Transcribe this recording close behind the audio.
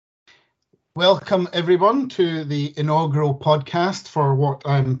Welcome, everyone, to the inaugural podcast for what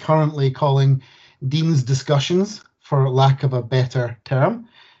I'm currently calling Dean's Discussions, for lack of a better term.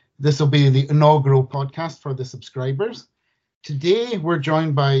 This will be the inaugural podcast for the subscribers. Today, we're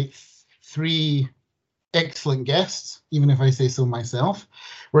joined by three excellent guests, even if I say so myself.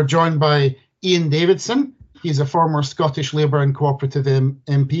 We're joined by Ian Davidson. He's a former Scottish Labour and Cooperative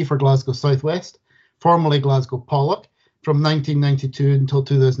MP for Glasgow South West, formerly Glasgow Pollock, from 1992 until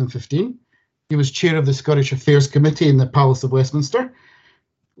 2015. He was chair of the Scottish Affairs Committee in the Palace of Westminster.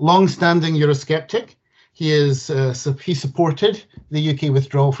 Long-standing Eurosceptic, he supported the UK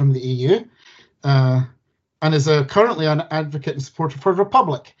withdrawal from the EU, and is currently an advocate and supporter for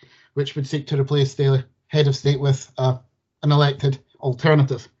Republic, which would seek to replace the head of state with an elected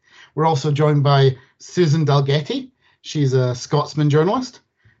alternative. We're also joined by Susan Dalgetty. She's a Scotsman journalist,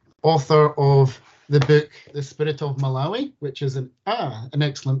 author of the book The Spirit of Malawi, which is an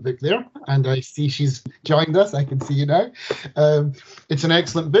excellent book there. And I see she's joined us. I can see you now. It's an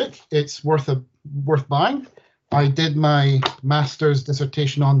excellent book. It's worth buying. I did my master's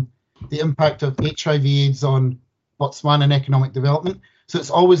dissertation on the impact of HIV/AIDS on Botswana and economic development. So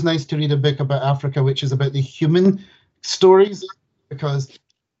it's always nice to read a book about Africa, which is about the human stories, because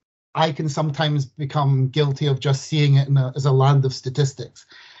I can sometimes become guilty of just seeing it as a land of statistics.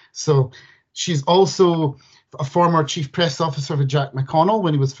 So she's also a former chief press officer for Jack McConnell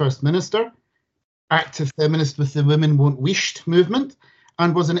when he was First Minister, active feminist with the Women Won't Wished movement,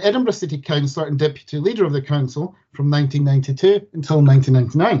 and was an Edinburgh City Councillor and deputy leader of the council from 1992 until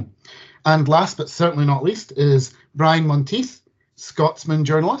 1999. And last but certainly not least is Brian Monteith, Scotsman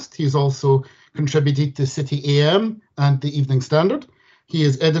journalist. He's also contributed to City AM and the Evening Standard. He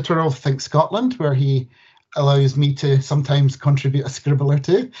is editor of Think Scotland, where he allows me to sometimes contribute a scribble or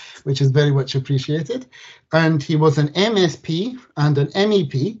two, which is very much appreciated. And he was an MSP and an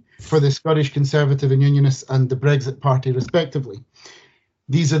MEP for the Scottish Conservative and Unionists and the Brexit Party, respectively.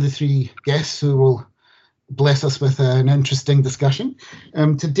 These are the three guests who will bless us with an interesting discussion.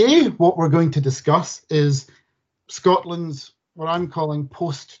 Today, what we're going to discuss is Scotland's, what I'm calling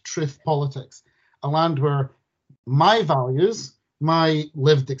post-truth politics, a land where my values, my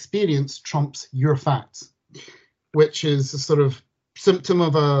lived experience trumps your facts, which is a sort of symptom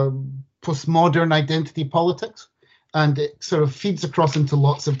of a postmodern identity politics, and it sort of feeds across into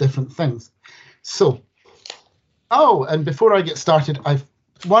lots of different things. So, and before I get started,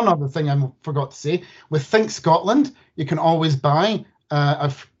 one other thing I forgot to say. With Think Scotland, you can always buy,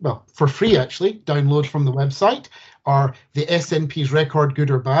 for free actually, download from the website, or the SNP's Record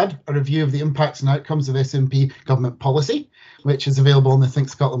Good or Bad, a review of the impacts and outcomes of SNP government policy, which is available on the Think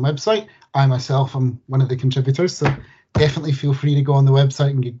Scotland website. I myself am one of the contributors, so definitely feel free to go on the website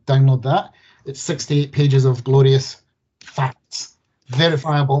and download that. It's 68 pages of glorious facts,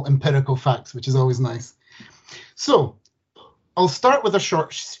 verifiable empirical facts, which is always nice. So I'll start with a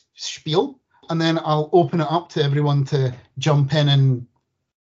short spiel, and then I'll open it up to everyone to jump in and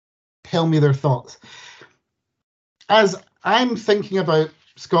tell me their thoughts. As I'm thinking about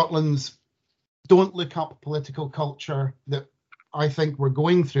Scotland's don't look up political culture that I think we're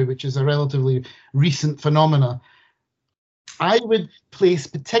going through, which is a relatively recent phenomena, I would place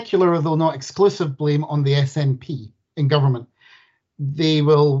particular, although not exclusive, blame on the SNP in government. They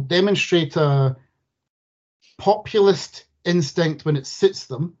will demonstrate a populist instinct when it suits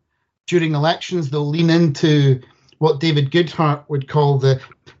them. During elections, they'll lean into what David Goodhart would call the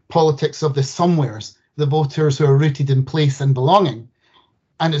politics of the somewheres, the voters who are rooted in place and belonging.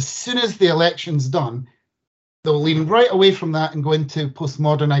 And as soon as the election's done, they'll lean right away from that and go into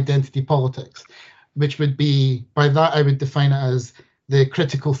postmodern identity politics, which would be, by that I would define it as the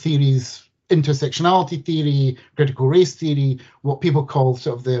critical theories, intersectionality theory, critical race theory, what people call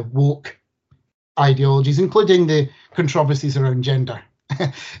sort of the woke ideologies, including the controversies around gender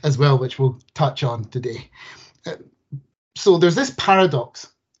as well, which we'll touch on today. So there's this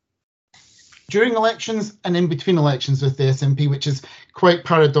paradox during elections and in between elections with the SNP, which is quite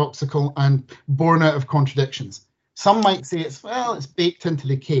paradoxical and born out of contradictions. Some might say it's baked into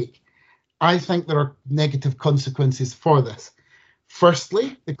the cake. I think there are negative consequences for this.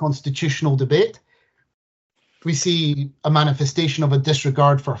 Firstly, the constitutional debate. We see a manifestation of a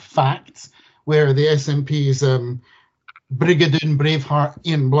disregard for facts, where the SNP's Brigadoon Braveheart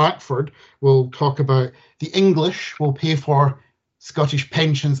Ian Blackford will talk about the English will pay for Scottish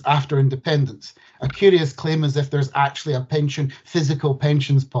pensions after independence. A curious claim, as if there's actually a physical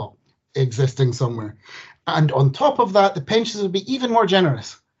pensions pot existing somewhere. And on top of that, the pensions would be even more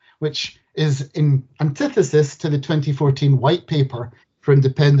generous, which is in antithesis to the 2014 white paper for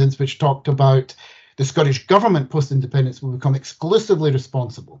independence, which talked about The Scottish Government post-independence will become exclusively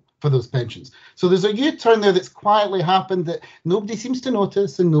responsible for those pensions. So there's a U-turn there that's quietly happened that nobody seems to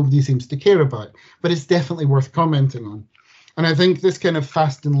notice and nobody seems to care about, but it's definitely worth commenting on. And I think this kind of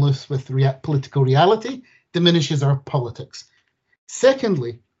fast and loose with political reality diminishes our politics.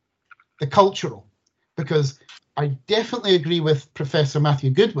 Secondly, the cultural, because I definitely agree with Professor Matthew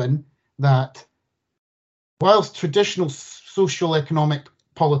Goodwin that whilst traditional social economic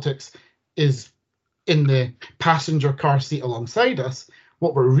politics is in the passenger car seat alongside us,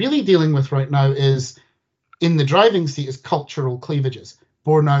 what we're really dealing with right now is in the driving seat is cultural cleavages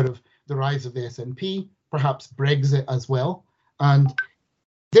born out of the rise of the SNP, perhaps Brexit as well. And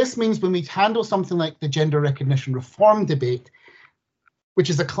this means when we handle something like the gender recognition reform debate, which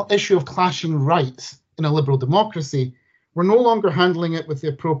is an issue of clashing rights in a liberal democracy, we're no longer handling it with the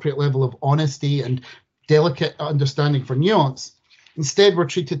appropriate level of honesty and delicate understanding for nuance. Instead, we're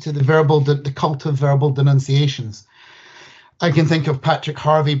treated to the cult of verbal denunciations. I can think of Patrick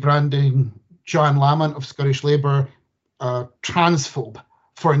Harvey branding Joanne Lamont of Scottish Labour transphobe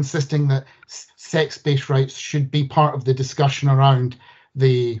for insisting that sex-based rights should be part of the discussion around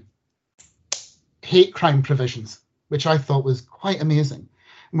the hate crime provisions, which I thought was quite amazing.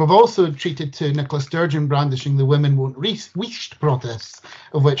 And we've also treated to Nicola Sturgeon brandishing the Women Won't Weesh protests,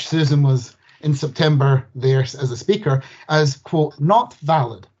 of which Susan was in September there as a speaker, as, quote, not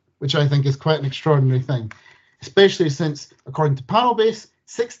valid, which I think is quite an extraordinary thing, especially since, according to Panelbase,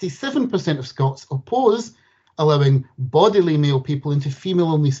 67% of Scots oppose allowing bodily male people into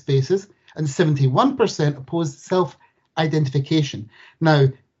female-only spaces, and 71% oppose self-identification. Now,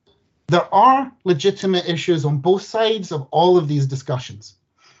 there are legitimate issues on both sides of all of these discussions.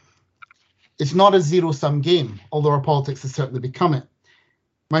 It's not a zero-sum game, although our politics has certainly become it.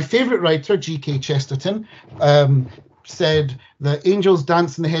 My favourite writer, G.K. Chesterton, said that angels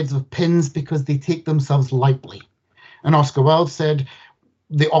dance in the heads of pins because they take themselves lightly. And Oscar Wilde said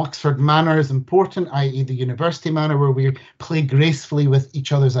the Oxford manner is important, i.e. the university manner where we play gracefully with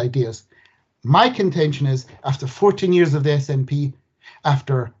each other's ideas. My contention is, after 14 years of the SNP,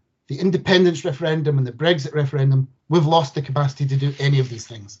 after the independence referendum and the Brexit referendum, we've lost the capacity to do any of these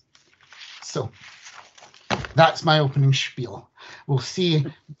things. So that's my opening spiel. We'll see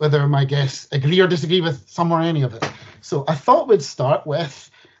whether my guests agree or disagree with some or any of it. So I thought we'd start with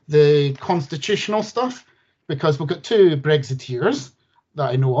the constitutional stuff, because we've got two Brexiteers that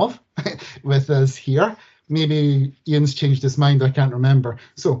I know of with us here. Maybe Ian's changed his mind, I can't remember.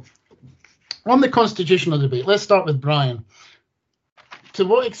 So on the constitutional debate, let's start with Brian. To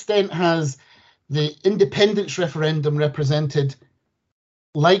what extent has the independence referendum represented,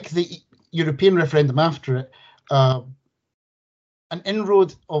 like the European referendum after it, an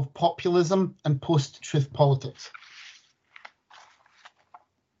inroad of populism and post-truth politics?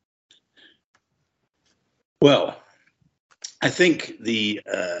 Well, I think the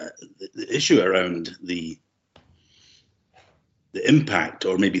issue around the impact,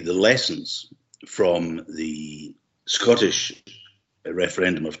 or maybe the lessons from the Scottish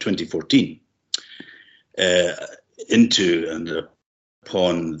referendum of 2014 into and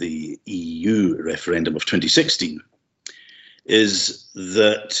upon the EU referendum of 2016 is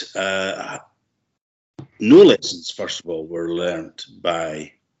that no lessons, first of all, were learnt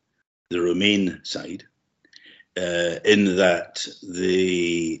by the Remain side, in that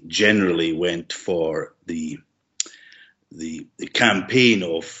they generally went for the campaign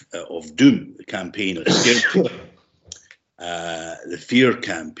of doom, the campaign of scare, the fear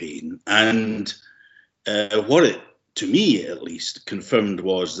campaign, and what it, to me at least, confirmed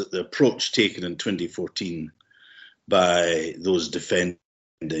was that the approach taken in 2014 by those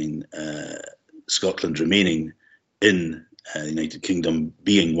defending Scotland remaining in the United Kingdom,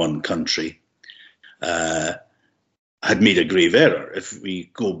 being one country, had made a grave error. If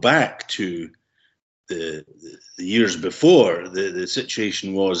we go back to the years before, the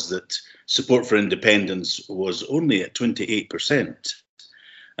situation was that support for independence was only at 28%,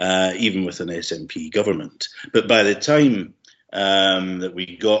 even with an SNP government. But by the time that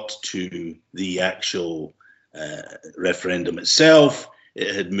we got to the actual referendum itself,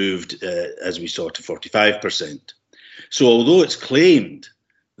 it had moved, as we saw, to 45%. So although it's claimed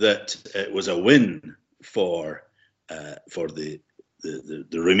that it was a win for the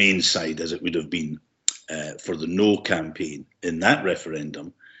Remain side, as it would have been for the No campaign in that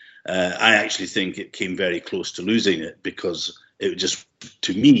referendum, I actually think it came very close to losing it, because it just,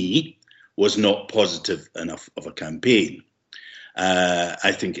 to me, was not positive enough of a campaign.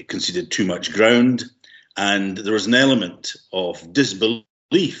 I think it conceded too much ground, and there was an element of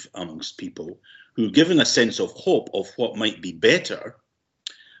disbelief amongst people who, given a sense of hope of what might be better,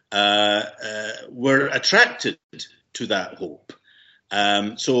 were attracted to that hope.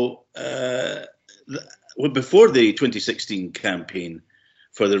 Before the 2016 campaign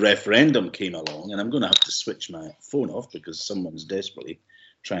for the referendum came along, and I'm going to have to switch my phone off because someone's desperately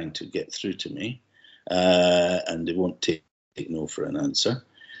trying to get through to me, and they won't take no for an answer.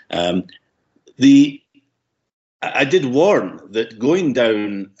 I did warn that going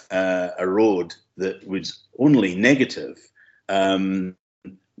down a road that was only negative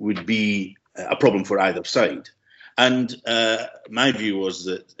would be a problem for either side. And my view was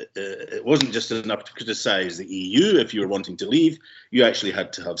that it wasn't just enough to criticise the EU if you were wanting to leave. You actually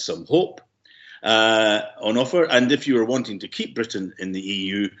had to have some hope on offer. And if you were wanting to keep Britain in the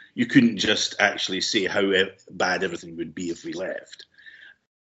EU, you couldn't just actually say how bad everything would be if we left.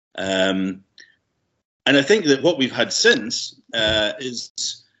 And I think that what we've had since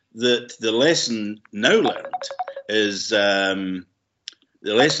is that the lesson now learned is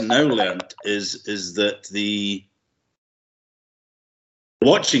that the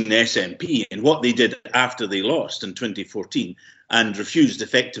watching the SNP and what they did after they lost in 2014 and refused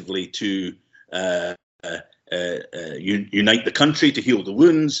effectively to unite the country, to heal the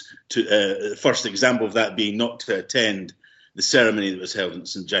wounds. The first example of that being not to attend the ceremony that was held in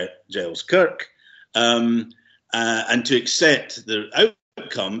St Giles Kirk, and to accept the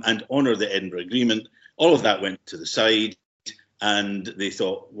outcome and honour the Edinburgh Agreement. All of that went to the side, and they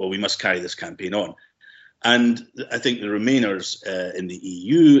thought, well, we must carry this campaign on. And I think the Remainers in the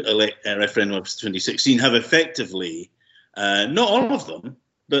EU referendum of 2016 have effectively, not all of them,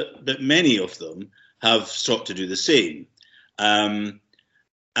 but many of them have sought to do the same. And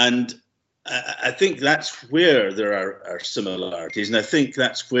I think that's where there are similarities. And I think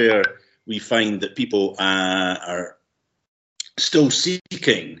that's where we find that people are still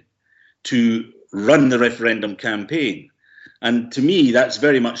seeking to run the referendum campaign. And to me, that's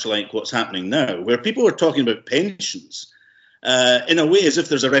very much like what's happening now, where people are talking about pensions in a way as if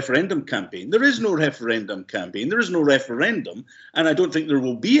there's a referendum campaign. There is no referendum campaign. There is no referendum. And I don't think there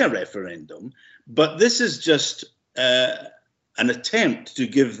will be a referendum. But this is just an attempt to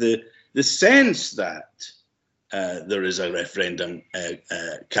give the sense that there is a referendum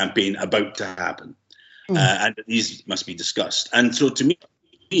campaign about to happen. And that these must be discussed. And so to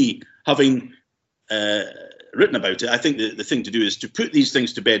me, having written about it, I think the thing to do is to put these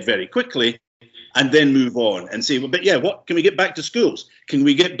things to bed very quickly and then move on and say, well, but yeah, what can we get back to schools? Can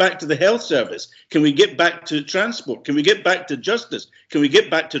we get back to the health service? Can we get back to transport? Can we get back to justice? Can we get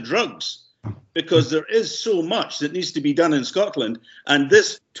back to drugs? Because there is so much that needs to be done in Scotland. And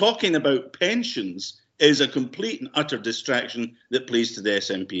this talking about pensions is a complete and utter distraction that plays to the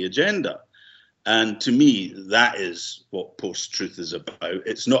SNP agenda. And to me, that is what post-truth is about.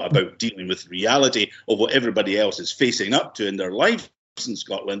 It's not about dealing with reality of what everybody else is facing up to in their lives in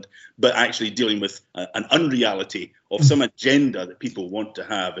Scotland, but actually dealing with an unreality of some agenda that people want to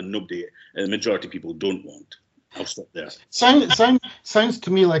have and the majority of people don't want. I'll stop there. Sounds to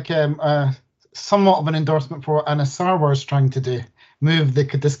me like somewhat of an endorsement for what Anna Sarwar is trying to do. Move the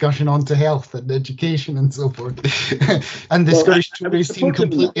discussion on to health and education and so forth. And the Scottish Tories seem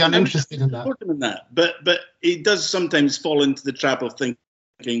completely uninterested in that. But he does sometimes fall into the trap of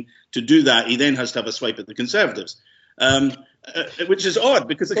thinking to do that, he then has to have a swipe at the Conservatives, which is odd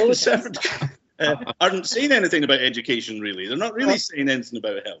because the Conservatives aren't saying anything about education, really. They're not really saying anything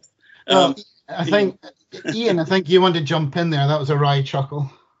about health. I think, Ian, I think you wanted to jump in there. That was a wry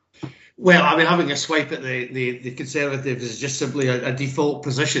chuckle. Well, I mean, having a swipe at the Conservatives is just simply a default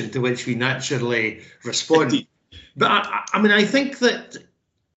position to which we naturally respond. But I mean, I think that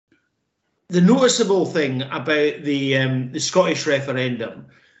the noticeable thing about the Scottish referendum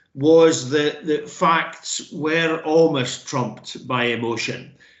was that the facts were almost trumped by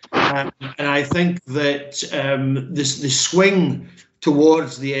emotion. And I think that the swing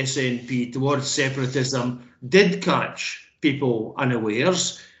towards the SNP, towards separatism, did catch people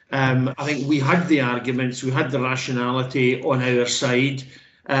unawares. I think we had the arguments, we had the rationality on our side.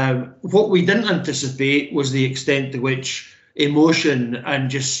 What we didn't anticipate was the extent to which emotion and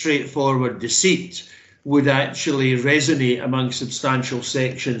just straightforward deceit would actually resonate among substantial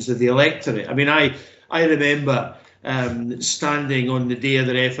sections of the electorate. I mean, I remember standing on the day of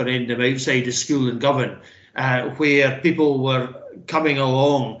the referendum outside a school in Govan, where people were coming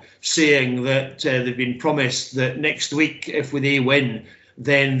along saying that they've been promised that next week, if they win,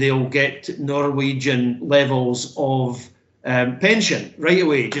 then they'll get Norwegian levels of pension right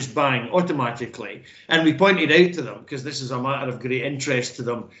away, just bang, automatically. And we pointed out to them, because this is a matter of great interest to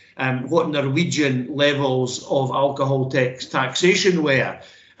them, what Norwegian levels of alcohol taxation were.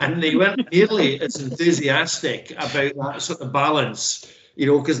 And they weren't nearly as enthusiastic about that sort of balance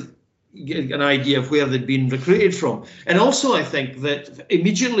because you get an idea of where they'd been recruited from. And also, I think that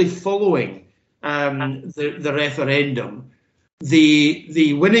immediately following the referendum,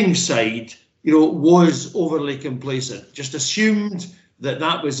 the winning side, was overly complacent, just assumed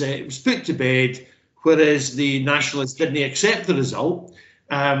that was it. It was put to bed, whereas the Nationalists didn't accept the result.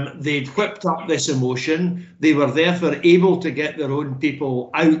 They'd whipped up this emotion. They were therefore able to get their own people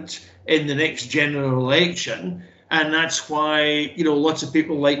out in the next general election. And that's why, lots of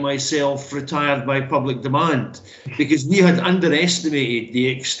people like myself retired by public demand, because we had underestimated the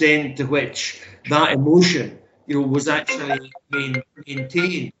extent to which that emotion, was actually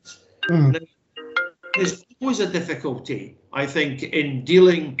maintained. Now, there's always a difficulty, I think, in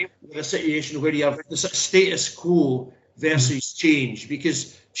dealing with a situation where you have the status quo versus change,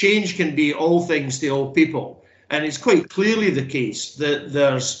 because change can be all things to all people. And it's quite clearly the case that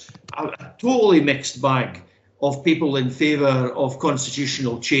there's a totally mixed bag of people in favour of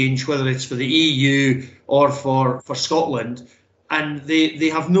constitutional change, whether it's for the EU or for Scotland. And they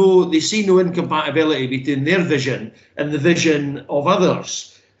see no incompatibility between their vision and the vision of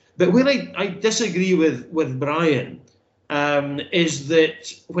others. But where I disagree with Brian is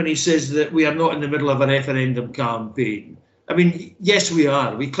that when he says that we are not in the middle of a referendum campaign. I mean, yes, we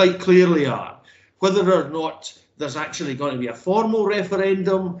are. We quite clearly are. Whether or not there's actually going to be a formal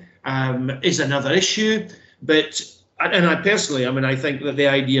referendum is another issue. But, and I personally, I think that the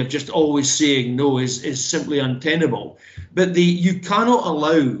idea of just always saying no is simply untenable. But you cannot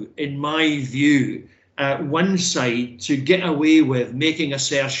allow, in my view, one side to get away with making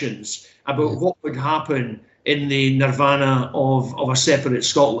assertions about what would happen in the nirvana of a separate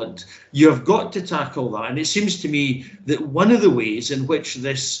Scotland. You have got to tackle that. And it seems to me that one of the ways in which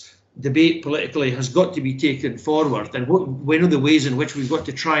this debate politically has got to be taken forward, and one of the ways in which we've got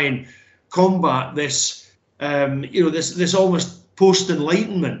to try and combat this, this almost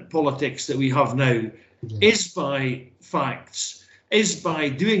post-Enlightenment politics that we have now, is by facts, is by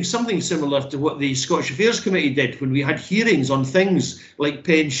doing something similar to what the Scottish Affairs Committee did when we had hearings on things like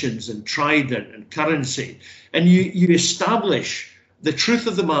pensions and Trident and currency. And you establish the truth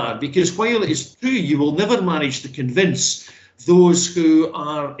of the matter, because while it is true, you will never manage to convince those who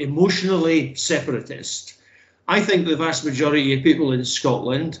are emotionally separatist. I think the vast majority of people in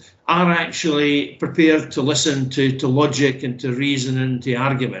Scotland are actually prepared to listen to logic and to reason and to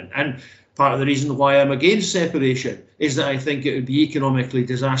argument. And part of the reason why I'm against separation is that I think it would be economically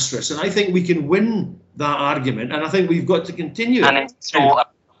disastrous. And I think we can win that argument. And I think we've got to continue. And it's all a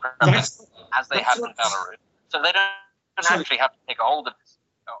premise, as they have in Belarus. So they don't actually have to take a hold of this,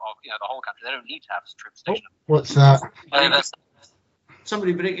 the whole country. They don't need to have a troop station. What's that?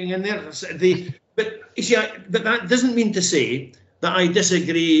 Somebody breaking in there. But you see, but that doesn't mean to say that I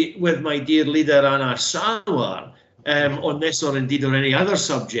disagree with my dear leader Anna Sarwar on this or indeed on any other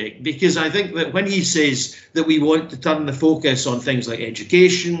subject, because I think that when he says that we want to turn the focus on things like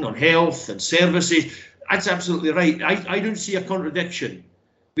education, on health and services, that's absolutely right. I don't see a contradiction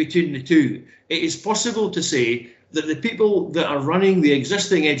between the two. It is possible to say that the people that are running the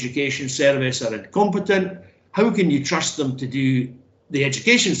existing education service are incompetent. How can you trust them to do the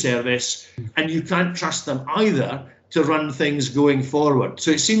education service? And you can't trust them either to run things going forward.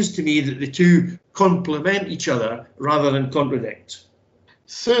 So it seems to me that the two complement each other rather than contradict.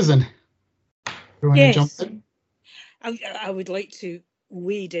 Susan, you want to jump in? I would like to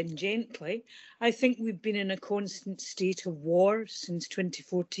wade in gently. I think we've been in a constant state of war since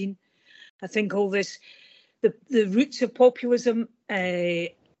 2014. I think all this, the roots of populism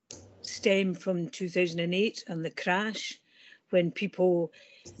stem from 2008 and the crash, when people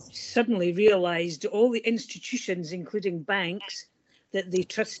suddenly realised all the institutions, including banks, that they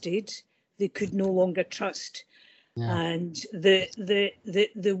trusted, they could no longer trust. Yeah. And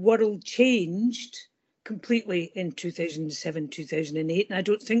the world changed completely in 2007, 2008, and I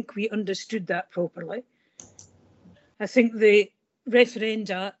don't think we understood that properly. I think the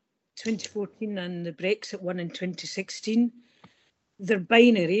referenda 2014 and the Brexit one in 2016, they're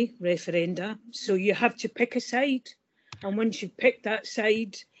binary referenda, so you have to pick a side. And once you've picked that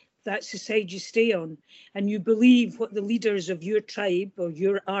side, that's the side you stay on. And you believe what the leaders of your tribe or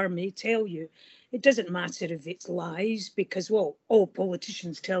your army tell you. It doesn't matter if it's lies, because, well, all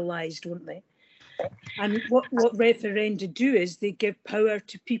politicians tell lies, don't they? And what referenda do is they give power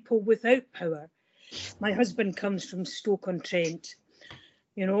to people without power. My husband comes from Stoke-on-Trent,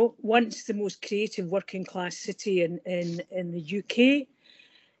 once the most creative working class city in the UK.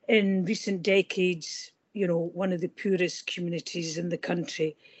 In recent decades, one of the poorest communities in the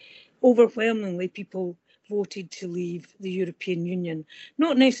country. Overwhelmingly, people voted to leave the European Union,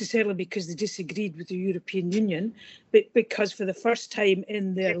 not necessarily because they disagreed with the European Union, but because for the first time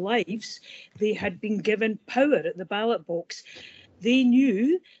in their lives, they had been given power at the ballot box. They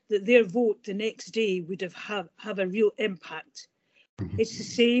knew that their vote the next day would have a real impact. It's the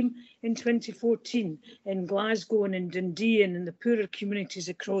same in 2014 in Glasgow and in Dundee and in the poorer communities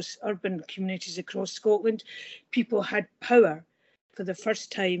across, urban communities across Scotland. People had power for the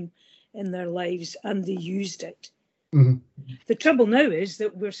first time in their lives and they used it. The trouble now is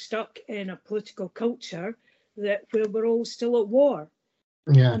that we're stuck in a political culture where we're all still at war.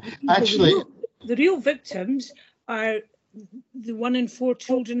 Yeah, actually, the real victims are the 1 in 4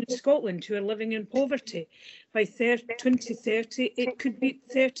 children in Scotland who are living in poverty. By 2030, it could be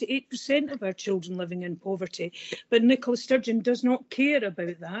 38% of our children living in poverty. But Nicola Sturgeon does not care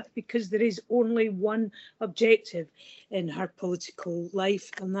about that because there is only one objective in her political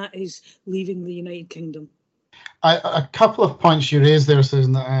life, and that is leaving the United Kingdom. A couple of points you raised there,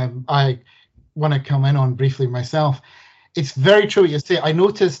 Susan, that I want to come in on briefly myself. It's very true what you say. I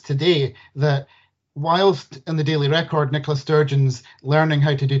noticed today that whilst in the Daily Record, Nicola Sturgeon's learning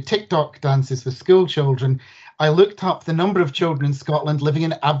how to do TikTok dances with school children, I looked up the number of children in Scotland living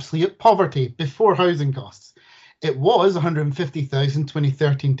in absolute poverty before housing costs. It was 150,000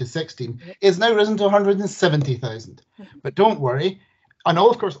 2013 to 16. It's now risen to 170,000. But don't worry. And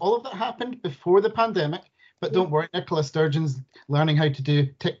all of that happened before the pandemic. But don't worry, Nicola Sturgeon's learning how to do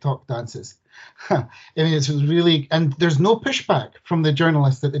TikTok dances. I mean, it's really, and there's no pushback from the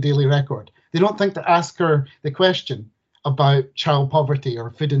journalists at the Daily Record. They don't think to ask her the question about child poverty or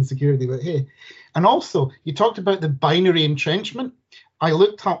food insecurity. But hey, and also you talked about the binary entrenchment. I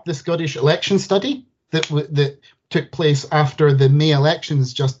looked up the Scottish election study that took place after the May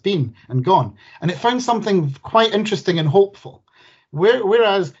elections just been and gone, and it found something quite interesting and hopeful.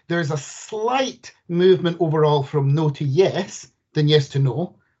 Whereas there's a slight movement overall from no to yes than yes to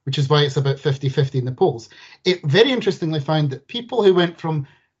no, which is why it's about 50-50 in the polls. It very interestingly found that people who went from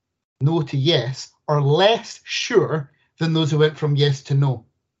no to yes are less sure than those who went from yes to no.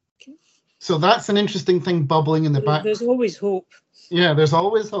 Okay. So that's an interesting thing bubbling in the back. There's always hope. Yeah, there's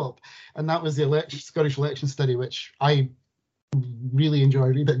always hope. And that was the Scottish election study, which I really enjoy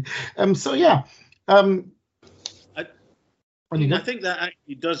reading. I think that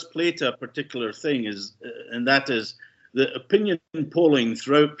actually does play to a particular thing, and that is the opinion polling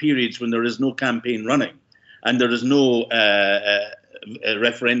throughout periods when there is no campaign running and there is no a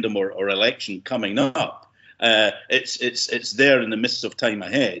referendum or election coming up. It's there in the mists of time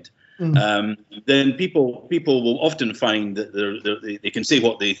ahead. Then people will often find that they can say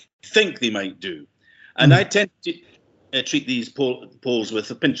what they think they might do, and I tend to treat these polls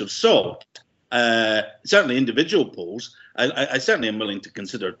with a pinch of salt. Certainly individual polls, I certainly am willing to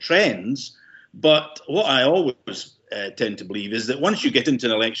consider trends, but what I always tend to believe is that once you get into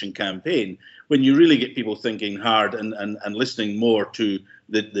an election campaign, when you really get people thinking hard and listening more to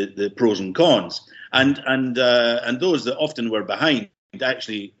the pros and cons, and those that often were behind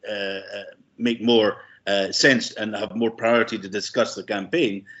actually make more sense and have more priority to discuss the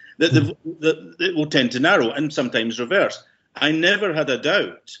campaign, that it will tend to narrow and sometimes reverse. I never had a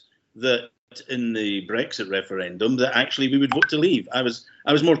doubt that in the Brexit referendum that actually we would vote to leave. I was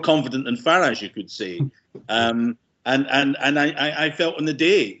more confident than Farage, you could say, and I felt on the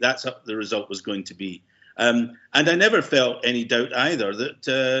day that's what the result was going to be, and I never felt any doubt either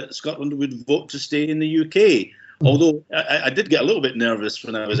that Scotland would vote to stay in the UK. Although I did get a little bit nervous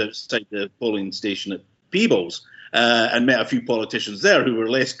when I was outside the polling station at Peebles and met a few politicians there who were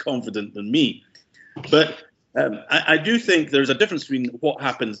less confident than me, but. I do think there's a difference between what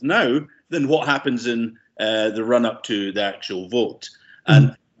happens now than what happens in the run-up to the actual vote,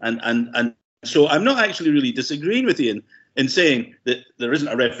 and so I'm not actually really disagreeing with you in saying that there isn't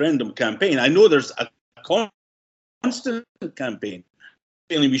a referendum campaign. I know there's a constant campaign.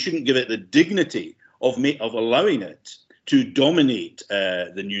 We shouldn't give it the dignity of allowing it to dominate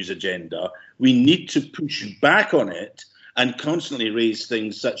the news agenda. We need to push back on it and constantly raise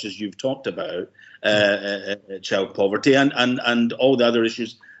things such as you've talked about. Child poverty and all the other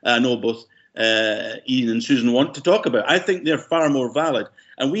issues I know both Ian and Susan want to talk about. I think they're far more valid,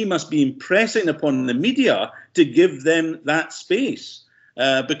 and we must be impressing upon the media to give them that space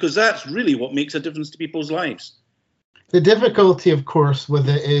because that's really what makes a difference to people's lives. The difficulty, of course, with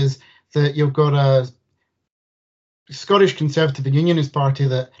it is that you've got a Scottish Conservative and Unionist Party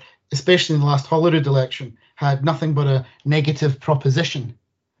that, especially in the last Holyrood election, had nothing but a negative proposition.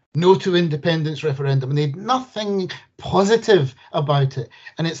 No to independence referendum, and they had nothing positive about it.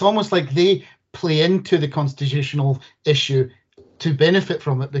 And it's almost like they play into the constitutional issue to benefit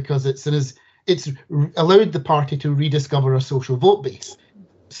from it because it's it's allowed the party to rediscover a social vote base.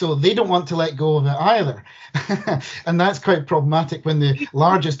 So they don't want to let go of it either. And that's quite problematic when the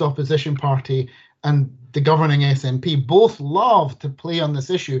largest opposition party and the governing SNP both love to play on this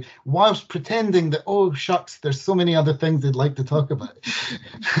issue whilst pretending that, oh, shucks, there's so many other things they'd like to talk about.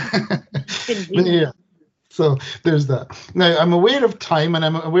 Yeah. So there's that. Now, I'm aware of time and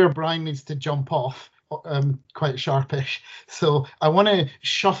I'm aware Brian needs to jump off quite sharpish. So I want to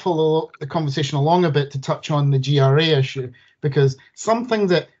shuffle the conversation along a bit to touch on the GRA issue, because something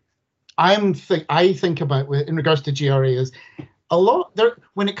that I think about in regards to GRA is a lot there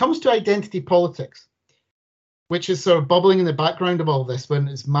when it comes to identity politics, which is sort of bubbling in the background of all this when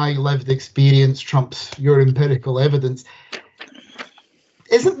it's my lived experience trumps your empirical evidence.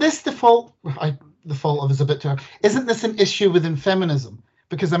 Isn't this the fault? The fault of is a bit too. Isn't this an issue within feminism?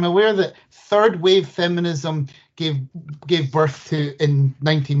 Because I'm aware that third wave feminism gave birth to in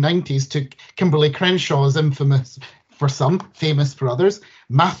 1990s to Kimberly Crenshaw's infamous, for some, famous for others,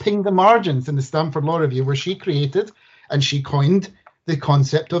 mapping the margins in the Stanford Law Review, where she created and she coined the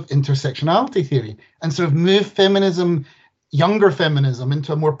concept of intersectionality theory and sort of moved feminism, younger feminism,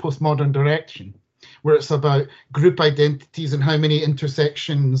 into a more postmodern direction, where it's about group identities and how many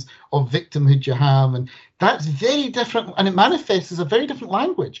intersections of victimhood you have. And that's very different, and it manifests as a very different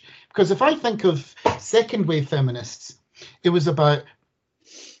language. Because if I think of second wave feminists, it was about,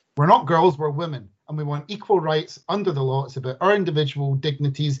 we're not girls, we're women, and we want equal rights under the law. It's about our individual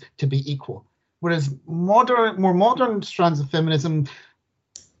dignities to be equal. Whereas more modern strands of feminism,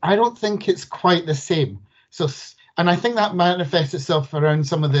 I don't think it's quite the same. So, and I think that manifests itself around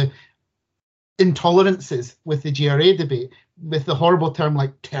some of the intolerances with the GRA debate, with the horrible term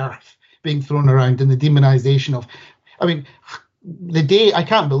like TERF being thrown around and the demonization of, I mean, the day, I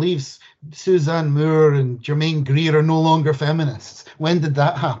can't believe Suzanne Moore and Germaine Greer are no longer feminists. When did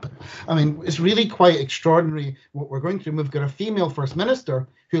that happen? I mean, it's really quite extraordinary what we're going through. We've got a female First Minister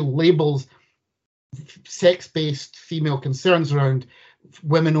who labels sex-based female concerns around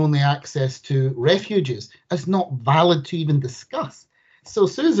women-only access to refuges as not valid to even discuss. So,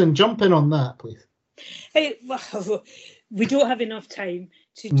 Susan, jump in on that, please. Well, we don't have enough time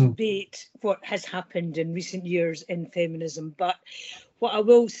to debate what has happened in recent years in feminism, but what I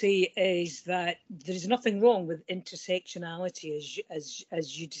will say is that there is nothing wrong with intersectionality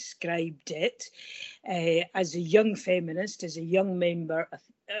as you described it. As a young feminist, as a young member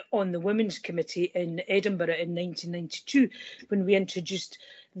on the Women's Committee in Edinburgh in 1992, when we introduced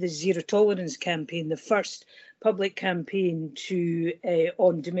the Zero Tolerance campaign, the first public campaign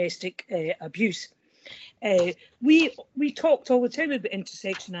on domestic abuse. We talked all the time about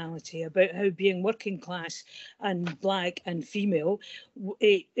intersectionality, about how being working class and black and female,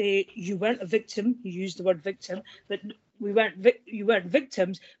 you weren't a victim. You used the word victim, but you weren't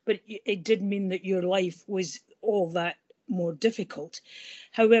victims. But it did mean that your life was all that more difficult.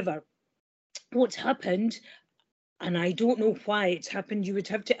 However, what's happened, and I don't know why it's happened, you would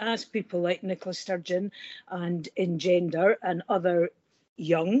have to ask people like Nicola Sturgeon and Engender and other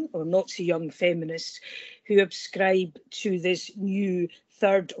young or not so young feminists who subscribe to this new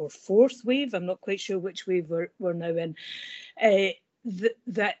third or fourth wave, I'm not quite sure which wave we're now in,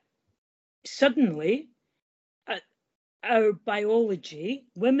 that suddenly our biology,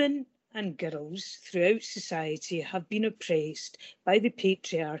 women and girls throughout society have been oppressed by the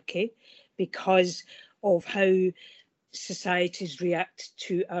patriarchy because of how societies react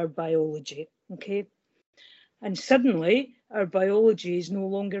to our biology, okay? And suddenly our biology is no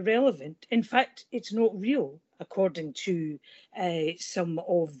longer relevant. In fact, it's not real, according to some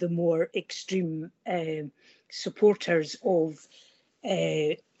of the more extreme supporters of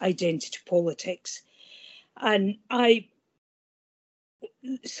identity politics. And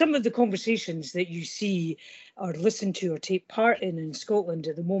some of the conversations that you see or listen to or take part in Scotland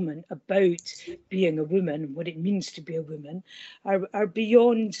at the moment about being a woman, what it means to be a woman, are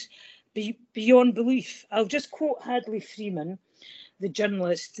beyond belief. I'll just quote Hadley Freeman, the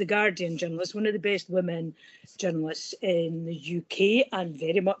journalist, the Guardian journalist, one of the best women journalists in the UK and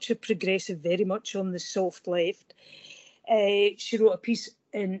very much a progressive, very much on the soft left. She wrote a piece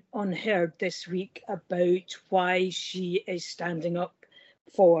in Unheard this week about why she is standing up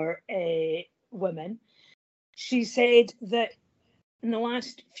for women. She said that in the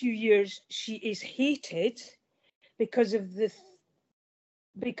last few years she is hated because the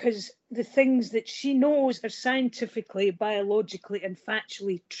things that she knows are scientifically, biologically and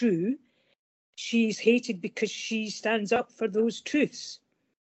factually true, she's hated because she stands up for those truths.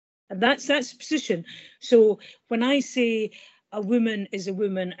 And that's the position. So when I say a woman is a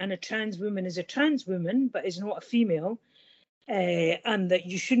woman and a trans woman is a trans woman, but is not a female, and that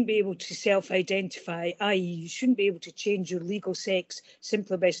you shouldn't be able to self-identify, i.e. you shouldn't be able to change your legal sex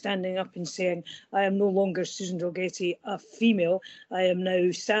simply by standing up and saying, I am no longer Susan Dalgetty, a female, I am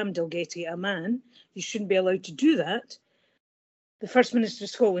now Sam Dalgetty, a man. You shouldn't be allowed to do that. The First Minister of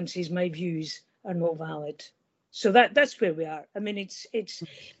Scotland says my views are not valid. So that's where we are. I mean, it's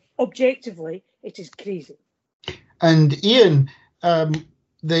objectively, it is crazy. And Ian, the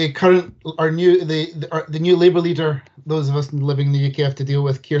new Labour leader, those of us living in the UK have to deal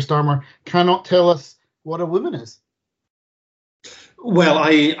with, Keir Starmer, cannot tell us what a woman is. Well,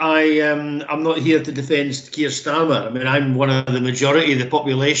 I'm not here to defend Keir Starmer. I mean, I'm one of the majority of the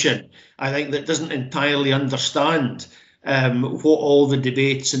population, I think, that doesn't entirely understand what all the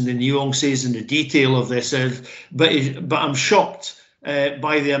debates and the nuances and the detail of this is. But I'm shocked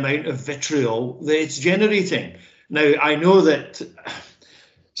by the amount of vitriol that it's generating. Now, I know that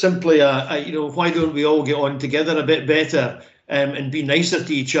simply, why don't we all get on together a bit better and be nicer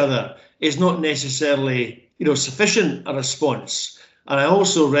to each other is not necessarily, sufficient a response. And I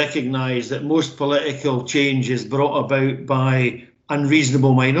also recognise that most political change is brought about by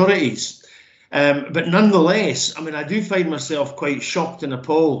unreasonable minorities. But nonetheless, I mean, I do find myself quite shocked and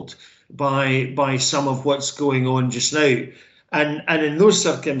appalled by some of what's going on just now. And in those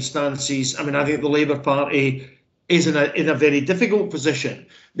circumstances, I mean, I think the Labour Party is in a very difficult position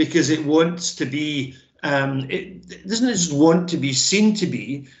because it wants to be, it doesn't just want to be seen to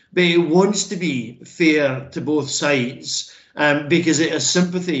be, but it wants to be fair to both sides because it has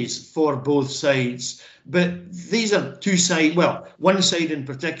sympathies for both sides. But these are two sides, well, one side in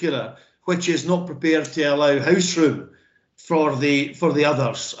particular, which is not prepared to allow house room for the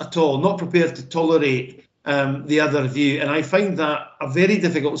others at all, not prepared to tolerate the other view. And I find that a very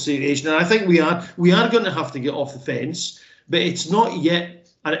difficult situation. And I think we are going to have to get off the fence, but it's not yet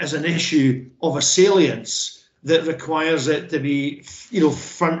as an issue of a salience that requires it to be,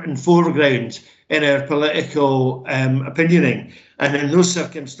 front and foreground in our political opinioning. And in those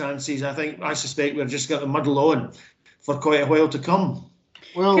circumstances, I suspect we're just going to muddle on for quite a while to come.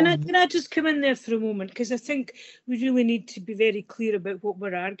 Well, can I just come in there for a moment? Because I think we really need to be very clear about what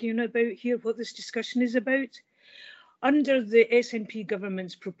we're arguing about here, what this discussion is about. Under the SNP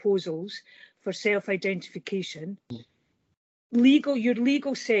government's proposals for self-identification, your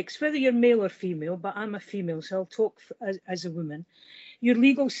legal sex, whether you're male or female, but I'm a female, so I'll talk as a woman, your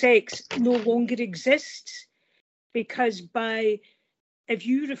legal sex no longer exists because if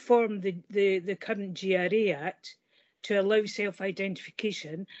you reform the current GRA Act, to allow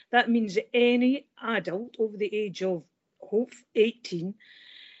self-identification, that means that any adult over the age of 18,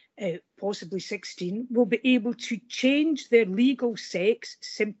 possibly 16, will be able to change their legal sex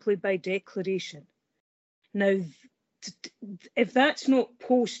simply by declaration. Now, if that's not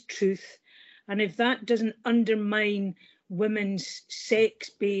post-truth, and if that doesn't undermine women's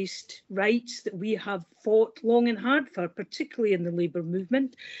sex-based rights that we have fought long and hard for, particularly in the Labour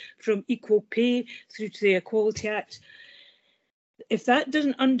movement, from equal pay through to the Equality Act. If that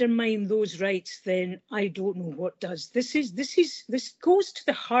doesn't undermine those rights, then I don't know what does. This goes to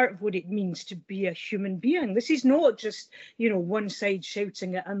the heart of what it means to be a human being. This is not just, one side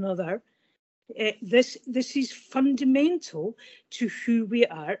shouting at another. This is fundamental to who we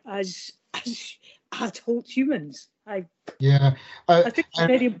are as adult humans. I think it's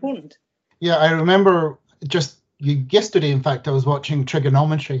very important. Yeah, I remember just yesterday, in fact, I was watching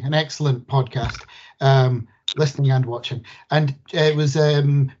Trigonometry, an excellent podcast, listening and watching. And it was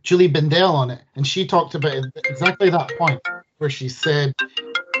Julie Bindel on it. And she talked about exactly that point where she said,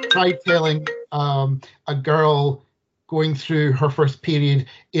 try telling a girl going through her first period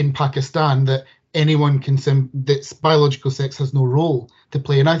in Pakistan that anyone that's biological sex has no role to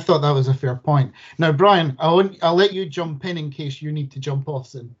play. And I thought that was a fair point. Now, Brian, I'll let you jump in case you need to jump off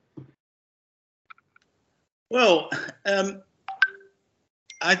soon. Well,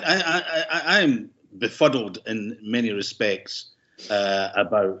 I'm befuddled in many respects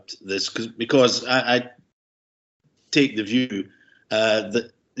about this because I take the view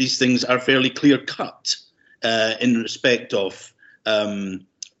that these things are fairly clear cut in respect of the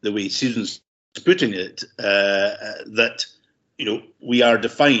way Susan's putting it, that we are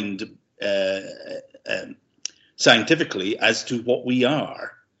defined scientifically as to what we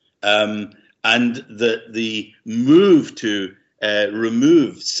are, and the move to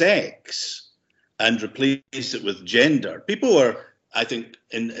remove sex and replace it with gender. People are, I think,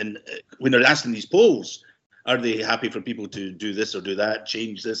 when they're asking these polls, are they happy for people to do this or do that,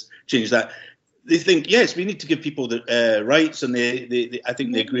 change this, change that? They think, yes, we need to give people the rights, and I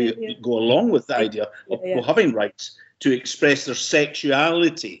think they agree, go along with the idea of people having rights to express their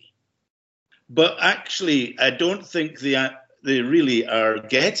sexuality. But actually, I don't think they really are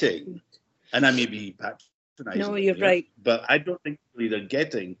getting, and I may be patronising. No, you're right. But I don't think really they're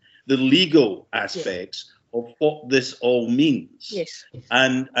getting the legal aspects of what this all means. Yes.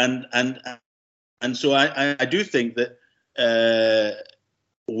 And so I do think that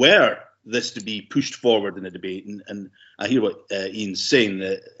were this to be pushed forward in a debate, and I hear what Ian's saying,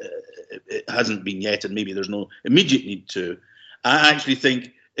 that it hasn't been yet, and maybe there's no immediate need to. I actually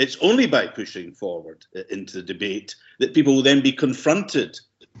think it's only by pushing forward into the debate that people will then be confronted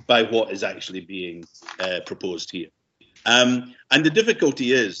by what is actually being proposed here. And the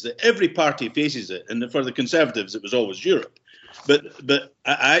difficulty is that every party faces it, and for the Conservatives it was always Europe. But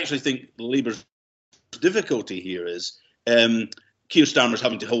I actually think Labour's difficulty here is Keir Starmer's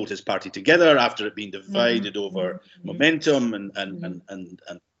having to hold his party together after it being divided over momentum and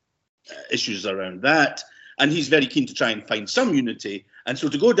issues around that. And he's very keen to try and find some unity. And so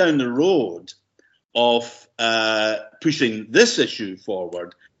to go down the road of pushing this issue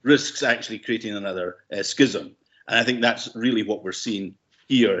forward risks actually creating another schism. And I think that's really what we're seeing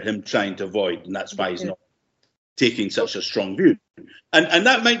here, him trying to avoid. And that's why he's not taking such a strong view. And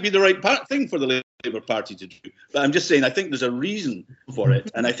that might be the right thing for the Labour Party to do. But I'm just saying, I think there's a reason for it.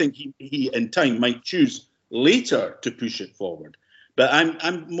 And I think he in time might choose later to push it forward. But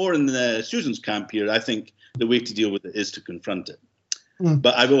I'm more in Susan's camp here. I think the way to deal with it is to confront it.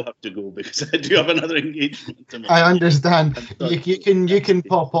 But I will have to go because I do have another engagement to make. I understand. You can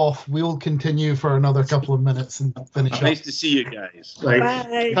pop off. We'll continue for another couple of minutes and finish up. Nice to see you guys.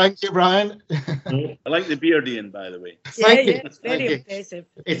 Bye. Thank you, Brian. I like the beard, Ian, by the way. Thank you. It's very impressive.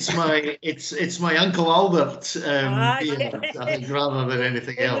 It's my Uncle Albert beard, I think, rather than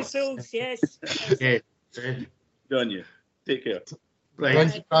anything else. Souls, yes. Yeah. Good on you. Take care. Right.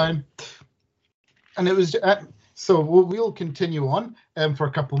 Thank you, Brian. And it was so we'll continue on for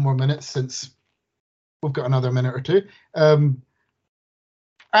a couple more minutes since we've got another minute or two.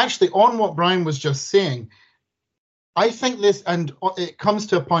 Actually, on what Brian was just saying, I think this, and it comes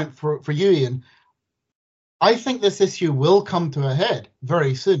to a point for you, Ian, I think this issue will come to a head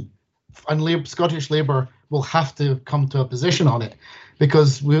very soon. And Scottish Labour will have to come to a position on it,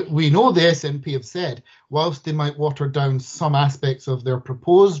 because we know the SNP have said, whilst they might water down some aspects of their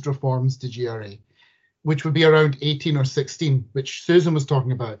proposed reforms to GRA, which would be around 18 or 16, which Susan was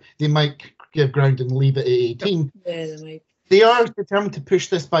talking about, they might give ground and leave it at 18. Yeah, they might. They are determined to push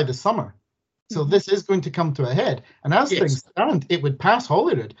this by the summer. So this is going to come to a head. And as things stand, it would pass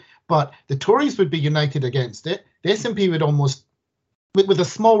Holyrood, but the Tories would be united against it. The SNP would almost, with a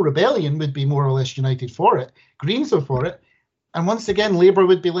small rebellion, would be more or less united for it. Greens are for it. And once again, Labour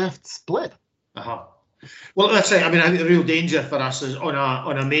would be left split. Well, that's it. I mean, I think the real danger for us is on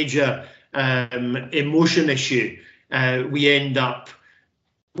a major emotion issue. We end up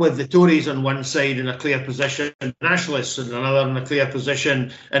with the Tories on one side in a clear position, Nationalists in another in a clear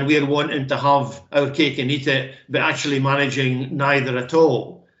position, and we're wanting to have our cake and eat it, but actually managing neither at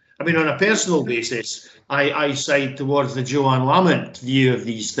all. I mean, on a personal basis, I side towards the Joanne Lamont view of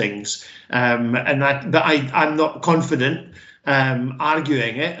these things, but I'm not confident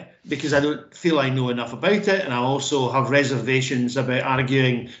arguing it, because I don't feel I know enough about it, and I also have reservations about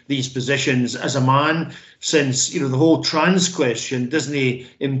arguing these positions as a man, since the whole trans question doesn't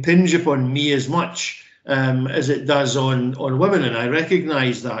impinge upon me as much as it does on women, and I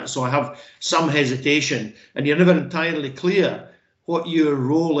recognise that. So I have some hesitation, and you're never entirely clear what your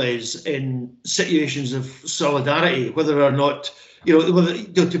role is in situations of solidarity, whether or not whether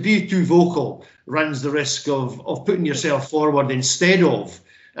to be too vocal runs the risk of putting yourself forward instead of.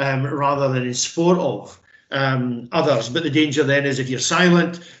 Rather than in support of others. But the danger then is if you're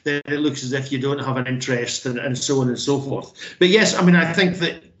silent, then it looks as if you don't have an interest, and so on and so forth. But yes, I mean, I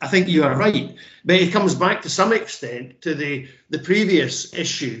think you are right. But it comes back to some extent to the previous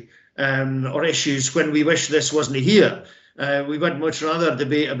issue or issues when we wish this wasn't here. We would much rather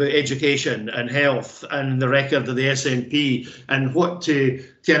debate about education and health and the record of the SNP, and what to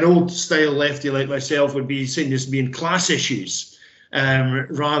an old style lefty like myself would be seen as being class issues.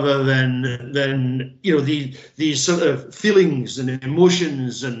 Rather than these sort of feelings and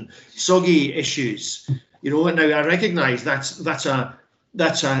emotions and soggy issues, And now I recognise that's a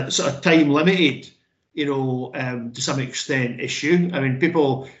sort of time limited, to some extent issue. I mean,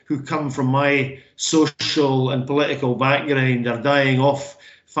 people who come from my social and political background are dying off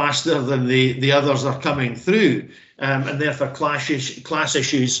faster than the others are coming through, and therefore class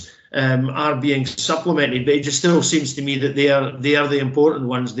issues are being supplemented, but it just still seems to me that they are the important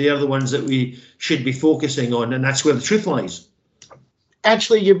ones. They are the ones that we should be focusing on, and that's where the truth lies.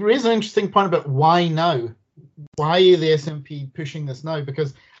 Actually, you raise an interesting point about why now. Why are the SNP pushing this now?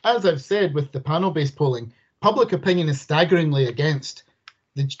 Because, as I've said with the panel-based polling, public opinion is staggeringly against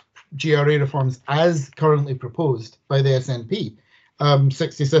the GRA reforms as currently proposed by the SNP.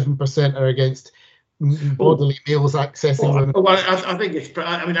 67% are against bodily males accessing women. Well, I think it's.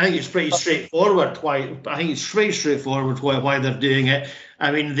 I think it's pretty straightforward. Why they're doing it.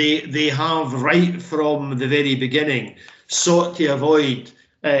 I mean, they have right from the very beginning sought to avoid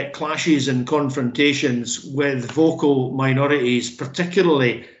clashes and confrontations with vocal minorities,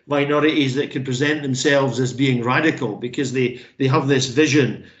 particularly minorities that could present themselves as being radical, because they have this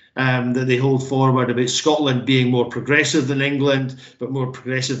vision that they hold forward about Scotland being more progressive than England, but more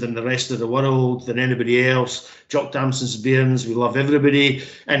progressive than the rest of the world, than anybody else. Jock Damson's Bairns, we love everybody.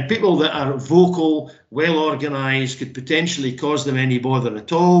 And people that are vocal, well organised, could potentially cause them any bother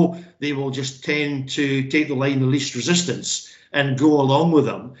at all. They will just tend to take the line of least resistance and go along with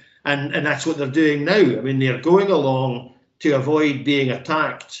them. And that's what they're doing now. I mean, they're going along to avoid being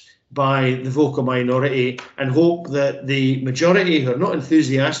attacked by the vocal minority and hope that the majority, who are not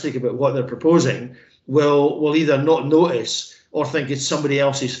enthusiastic about what they're proposing, will either not notice or think it's somebody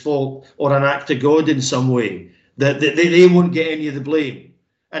else's fault or an act of God in some way, that they won't get any of the blame.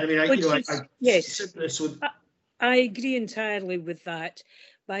 And I mean, I agree entirely with that,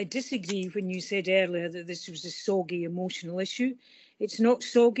 but I disagree when you said earlier that this was a soggy emotional issue. It's not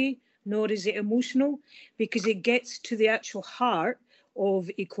soggy, nor is it emotional, because it gets to the actual heart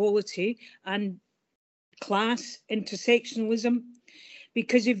of equality and class intersectionalism.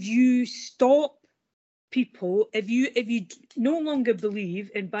 Because if you stop people, if you no longer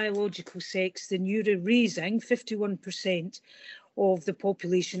believe in biological sex, then you're erasing 51% of the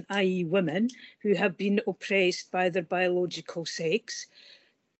population, i.e. women, who have been oppressed by their biological sex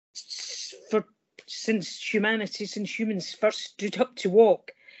since humans first stood up to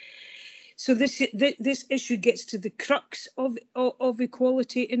walk. So this issue gets to the crux of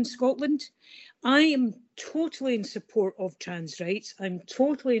equality in Scotland. I am totally in support of trans rights. I'm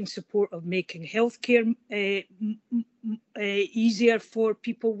totally in support of making healthcare easier for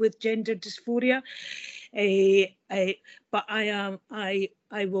people with gender dysphoria. But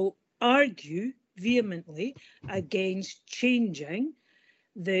I will argue vehemently against changing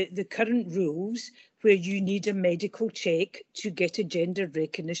the current rules where you need a medical check to get a gender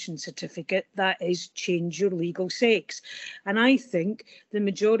recognition certificate, that is, change your legal sex. And I think the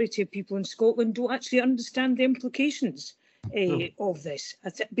majority of people in Scotland don't actually understand the implications of this,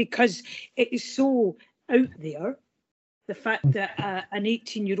 because it is so out there. The fact that an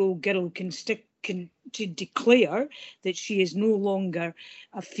 18-year-old girl can to declare that she is no longer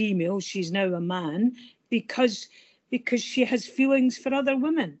a female, she's now a man, because she has feelings for other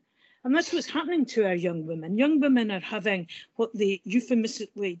women. And that's what's happening to our young women. Young women are having what they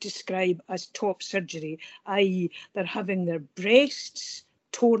euphemistically describe as top surgery, i.e. they're having their breasts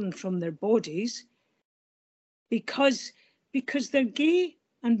torn from their bodies because they're gay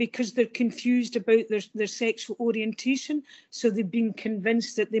and because they're confused about their sexual orientation. So they've been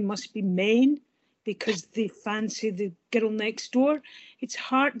convinced that they must be men because they fancy the girl next door. It's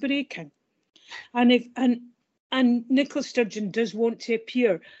heartbreaking. And Nicola Sturgeon does want to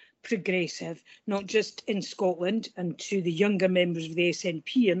appear progressive, not just in Scotland and to the younger members of the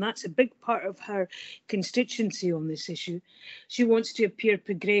SNP, and that's a big part of her constituency on this issue. She wants to appear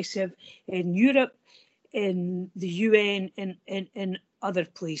progressive in Europe, in the UN, in other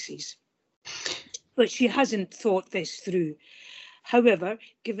places. But she hasn't thought this through. However,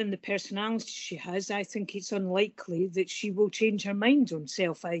 given the personality she has, I think it's unlikely that she will change her mind on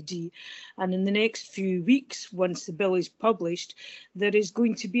self-ID. And in the next few weeks, once the bill is published, there is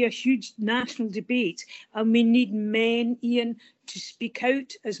going to be a huge national debate. And we need men, Ian, to speak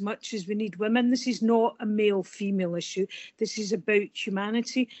out as much as we need women. This is not a male-female issue. This is about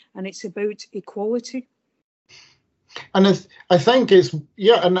humanity and it's about equality. And I think it's,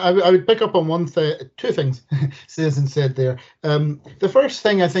 yeah, and I would pick up on two things Susan said there. The first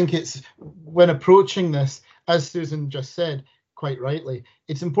thing, I think it's when approaching this, as Susan just said, quite rightly,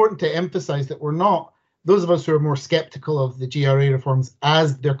 it's important to emphasize that we're not, those of us who are more skeptical of the GRA reforms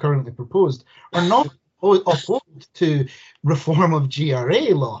as they're currently proposed, are not opposed to reform of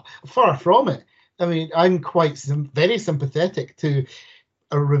GRA law. Far from it. I mean, I'm very sympathetic to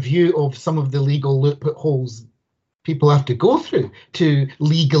a review of some of the legal loopholes people have to go through to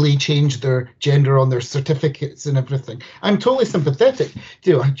legally change their gender on their certificates and everything. I'm totally sympathetic.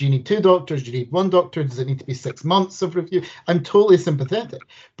 Do you need 2 doctors? Do you need 1 doctor? Does it need to be 6 months of review? I'm totally sympathetic.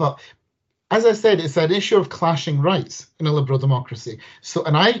 But as I said, it's an issue of clashing rights in a liberal democracy. So,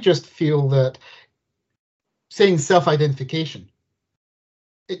 and I just feel that saying self-identification,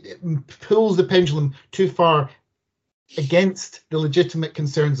 it pulls the pendulum too far against the legitimate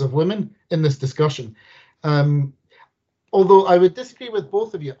concerns of women in this discussion. Although I would disagree with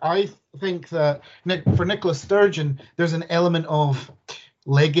both of you. I think that for Nicola Sturgeon, there's an element of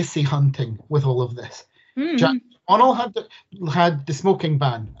legacy hunting with all of this. Jack O'Connell had the smoking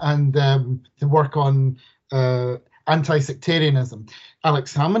ban and the work on anti-sectarianism.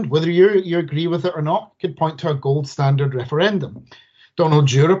 Alex Salmond, whether you agree with it or not, could point to a gold standard referendum. Donald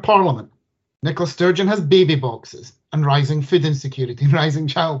Dewar, Parliament. Nicola Sturgeon has baby boxes and rising food insecurity, rising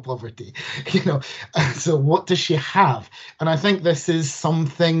child poverty. So what does she have? And I think this is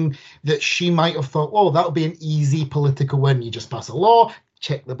something that she might have thought, oh, that'll be an easy political win. You just pass a law,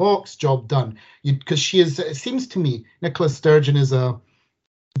 check the box, job done. Because she is, it seems to me, Nicola Sturgeon is a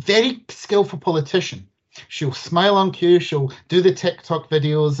very skillful politician. She'll smile on cue, she'll do the TikTok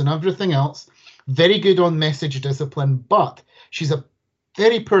videos and everything else. Very good on message discipline, but she's a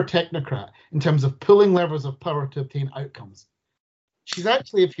very poor technocrat in terms of pulling levers of power to obtain outcomes. She's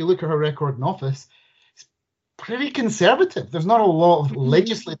actually, if you look at her record in office, pretty conservative. There's not a lot of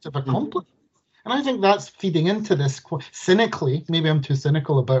legislative accomplishment. And I think that's feeding into this cynically. Maybe I'm too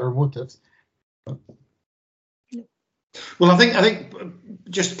cynical about her motives. Well, I think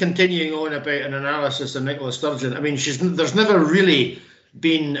just continuing on about an analysis of Nicola Sturgeon, I mean, there's never really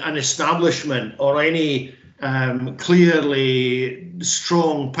been an establishment or any clearly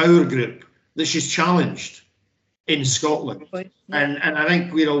strong power group that she's challenged in Scotland. And I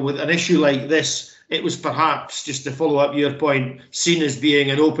think, with an issue like this, it was perhaps, just to follow up your point, seen as being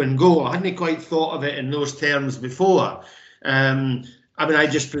an open goal. I hadn't quite thought of it in those terms before. I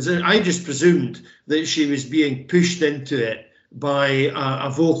just presumed that she was being pushed into it by a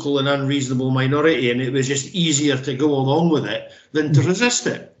vocal and unreasonable minority, and it was just easier to go along with it than to resist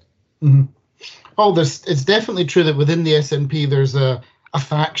it. Mm-hmm. Oh, it's definitely true that within the SNP there's a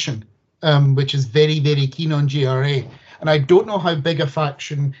faction which is very, very keen on GRA. And I don't know how big a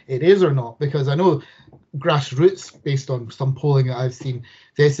faction it is or not, because I know grassroots, based on some polling that I've seen,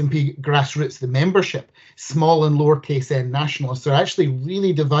 the SNP grassroots, the membership, small and lowercase n nationalists, are actually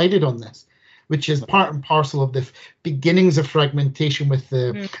really divided on this, which is part and parcel of the beginnings of fragmentation with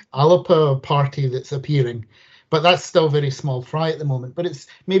the Alapa party that's appearing. But that's still very small fry at the moment. But it's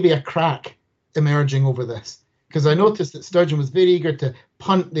maybe a crack emerging over this, because I noticed that Sturgeon was very eager to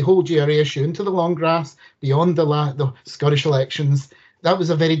punt the whole GRA issue into the long grass beyond the Scottish elections. That was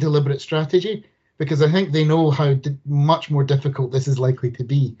a very deliberate strategy, because I think they know how much more difficult this is likely to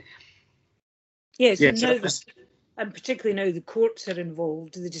be. Yes, and particularly now the courts are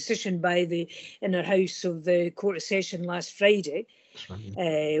involved. The decision by the Inner House of the Court of Session last Friday,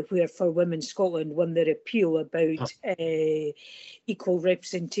 where For Women Scotland won their appeal about equal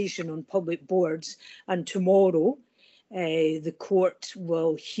representation on public boards, and tomorrow the court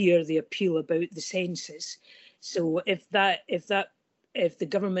will hear the appeal about the census. So if the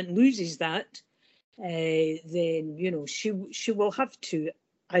government loses that, then she will have to,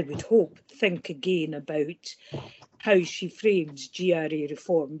 I would hope, think again about how she frames GRA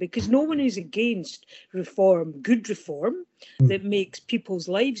reform, because no one is against reform, good reform that makes people's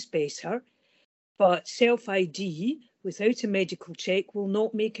lives better, but self-ID without a medical check will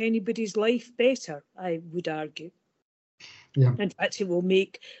not make anybody's life better, I would argue. Yeah. In fact, it will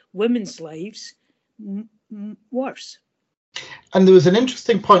make women's lives worse. And there was an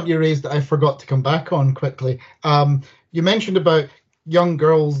interesting point you raised that I forgot to come back on quickly. You mentioned about young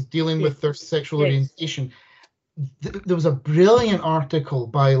girls dealing with their sexual orientation. There was a brilliant article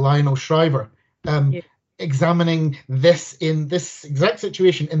by Lionel Shriver examining this exact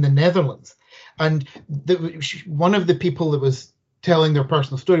situation in the Netherlands. And one of the people that was telling their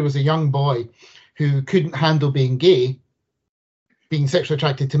personal story was a young boy who couldn't handle being gay, being sexually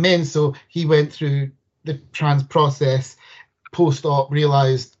attracted to men. So he went through the trans process, post-op,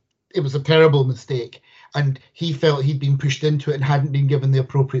 realized it was a terrible mistake. And he felt he'd been pushed into it and hadn't been given the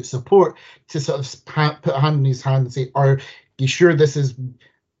appropriate support to sort of put a hand in his hand and say, are you sure this is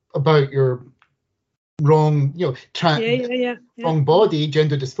about your wrong, wrong body,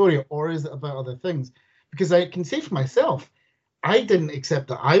 gender dysphoria, or is it about other things? Because I can say for myself, I didn't accept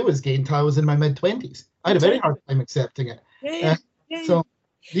that I was gay until I was in my mid-20s. I had a very hard time accepting it. So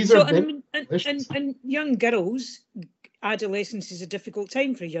these are and young girls, adolescence is a difficult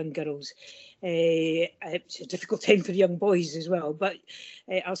time for young girls. It's a difficult time for young boys as well, but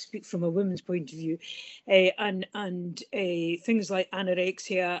I'll speak from a woman's point of view. And things like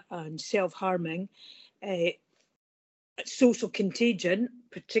anorexia and self-harming, social contagion,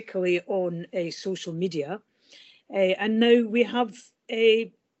 particularly on social media. And now we have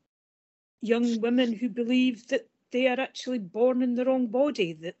young women who believe that they are actually born in the wrong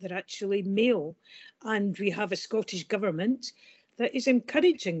body, that they're actually male. And we have a Scottish government that is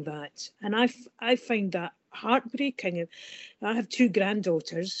encouraging that. And I find that heartbreaking. I have two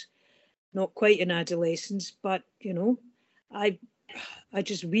granddaughters, not quite in adolescence, but, you know, I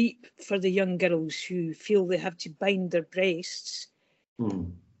just weep for the young girls who feel they have to bind their breasts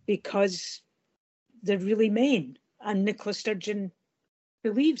because they're really men. And Nicola Sturgeon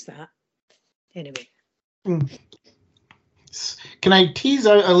believes that. Anyway. Can I tease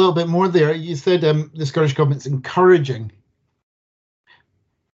out a little bit more there? You said the Scottish Government's encouraging.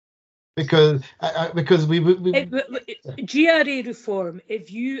 Because we GRA reform,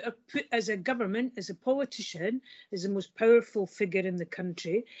 if you are put as a government, as a politician, as the most powerful figure in the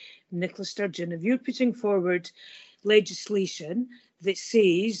country, Nicola Sturgeon, if you're putting forward legislation that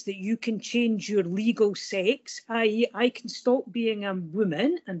says that you can change your legal sex, i.e. I can stop being a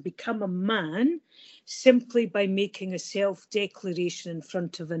woman and become a man simply by making a self-declaration in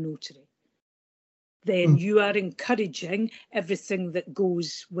front of a notary, then you are encouraging everything that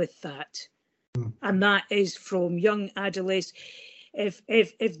goes with that. And that is from young adolescents. If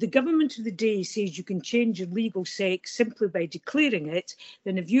the government of the day says you can change your legal sex simply by declaring it,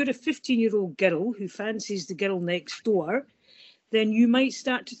 then if you're a 15-year-old girl who fancies the girl next door, then you might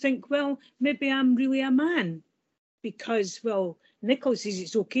start to think, well, maybe I'm really a man because, well, Nicola says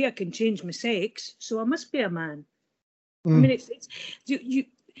it's okay, I can change my sex, so I must be a man. I mean,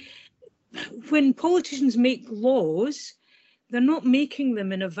 when politicians make laws, they're not making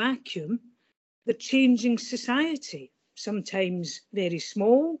them in a vacuum. They're changing society. Sometimes very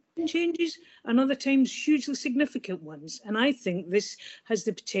small changes, and other times hugely significant ones. And I think this has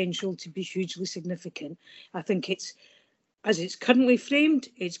the potential to be hugely significant. I think it's, as it's currently framed,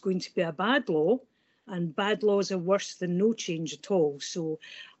 it's going to be a bad law, and bad laws are worse than no change at all. So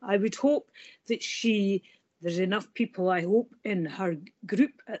I would hope that there's enough people, I hope, in her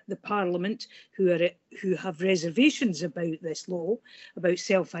group at the Parliament who have reservations about this law, about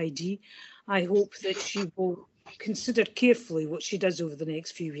self-ID. I hope that she will consider carefully what she does over the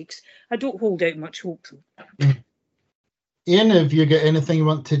next few weeks. I don't hold out much hope, though. Ian, have you got anything you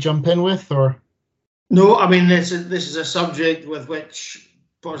want to jump in with, or? No, I mean, this is a subject with which,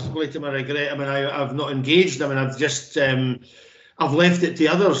 possibly to my regret, I mean, I've not engaged. I mean, I've just I've left it to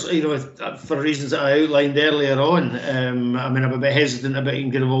others, you know, for reasons that I outlined earlier on. I mean, I'm a bit hesitant about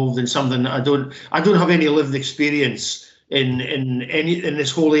getting involved in something that I don't have any lived experience in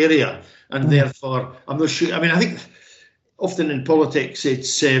this whole area, and therefore I'm not sure. I mean, I think often in politics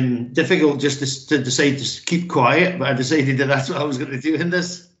it's difficult just to decide to keep quiet, but I decided that that's what I was going to do in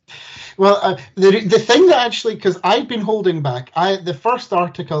this. Well, the thing that actually, because I've been holding back, the first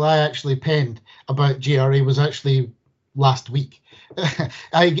article I actually penned about GRA was actually last week.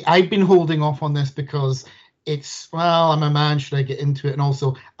 I've been holding off on this because it's, well, I'm a man, should I get into it? And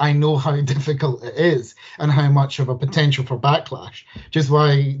also, I know how difficult it is and how much of a potential for backlash, which is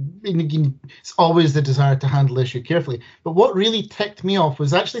why it's always the desire to handle the issue carefully. But what really ticked me off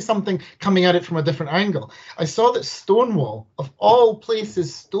was actually something coming at it from a different angle. I saw that Stonewall, of all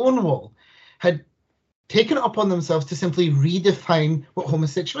places, Stonewall, had taken it upon themselves to simply redefine what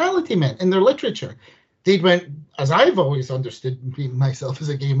homosexuality meant in their literature. They went, as I've always understood myself as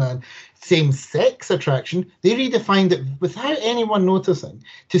a gay man, same-sex attraction. They redefined it without anyone noticing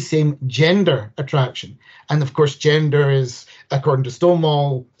to same-gender attraction. And of course, gender is, according to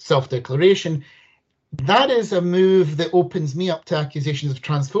Stonewall, self-declaration. That is a move that opens me up to accusations of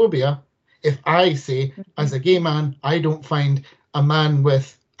transphobia. If I say, as a gay man, I don't find a man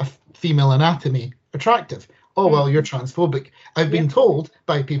with a female anatomy attractive. Oh, well, you're transphobic. I've been told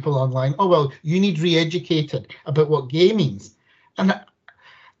by people online, oh, well, you need re-educated about what gay means. And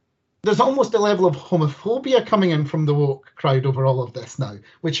there's almost a level of homophobia coming in from the woke crowd over all of this now,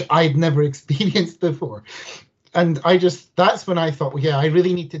 which I'd never experienced before. And that's when I thought, well, yeah, I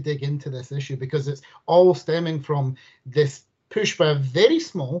really need to dig into this issue, because it's all stemming from this push by a very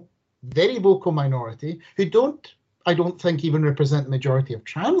small, very vocal minority who I don't think even represent the majority of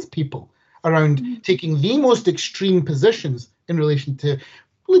trans people, around taking the most extreme positions in relation to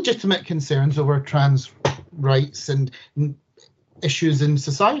legitimate concerns over trans rights and issues in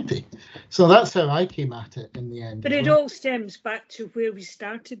society. So that's how I came at it in the end. But it all stems back to where we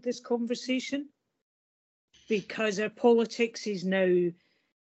started this conversation, because our politics is now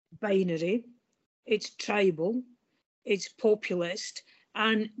binary, it's tribal, it's populist,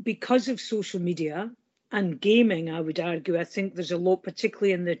 and because of social media and gaming, I would argue, I think there's a lot,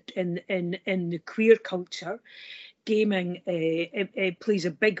 particularly in the queer culture, gaming plays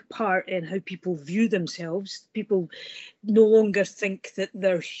a big part in how people view themselves. People no longer think that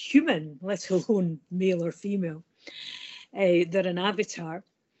they're human, let alone male or female. They're an avatar.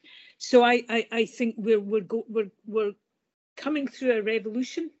 So I think we're coming through a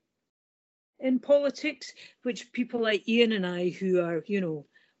revolution in politics, which people like Ian and I, who are,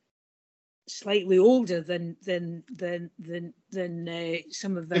 slightly older than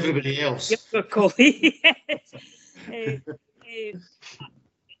some of the everybody else, younger colleagues,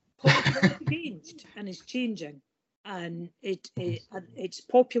 politics changed and is changing, and it's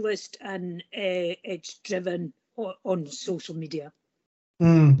populist and it's driven on social media.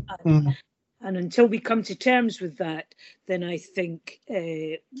 And until we come to terms with that, then I think.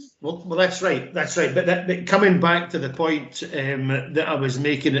 Well, that's right. But coming back to the point that I was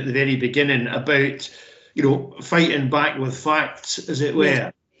making at the very beginning about, fighting back with facts, as it were.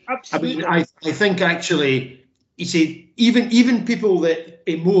 Yeah, absolutely. I mean, I think actually, you see, even people that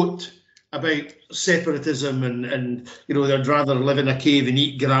emote about separatism and they'd rather live in a cave and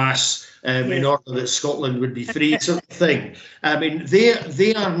eat grass in order that Scotland would be free, sort of thing. I mean,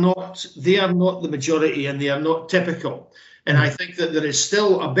 they are not the majority, and they are not typical. And I think that there is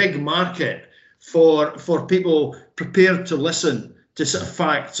still a big market for people prepared to listen to sort of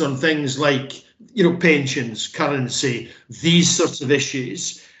facts on things like pensions, currency, these sorts of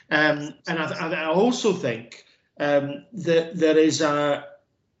issues. And I also think that there is a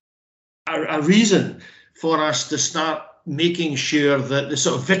reason for us to start making sure that the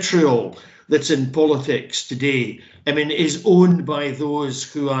sort of vitriol that's in politics today, is owned by those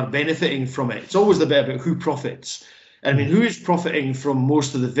who are benefiting from it. It's always the bit about who profits. Who is profiting from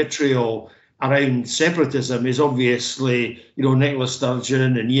most of the vitriol around separatism is obviously, Nicola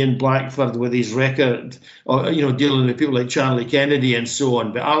Sturgeon and Ian Blackford with his record, dealing with people like Charlie Kennedy and so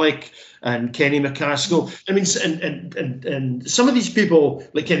on. But Alec and Kenny McCaskill, and some of these people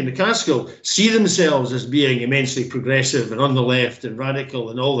like Kenny McCaskill see themselves as being immensely progressive and on the left and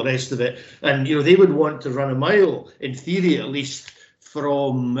radical and all the rest of it. And, they would want to run a mile, in theory at least,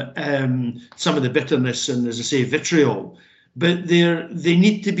 from some of the bitterness and, as I say, vitriol. But they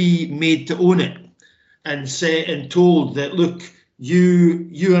need to be made to own it and told that, look,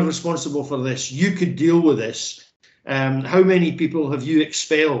 you are responsible for this. You could deal with this. How many people have you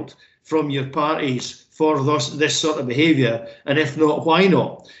expelled from your parties for this sort of behaviour? And if not, why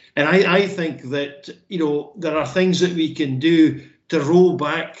not? And I think that, there are things that we can do to roll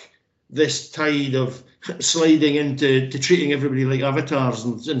back this tide of sliding into treating everybody like avatars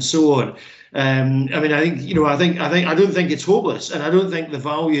and so on. I don't think it's hopeless, and I don't think the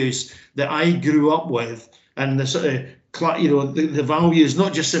values that I grew up with and the sort of the values,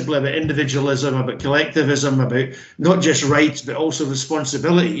 not just simply about individualism, about collectivism, about not just rights but also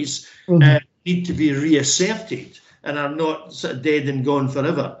responsibilities, need to be reasserted and are not sort of dead and gone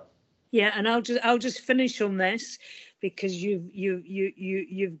forever. Yeah, and I'll just finish on this because you've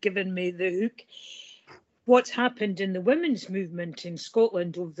given me the hook. What's happened in the women's movement in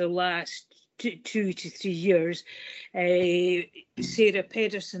Scotland over the last 2 to 3 years, Sarah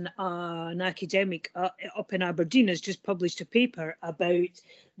Pedersen, an academic up in Aberdeen, has just published a paper about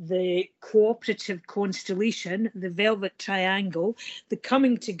the cooperative constellation, the Velvet Triangle, the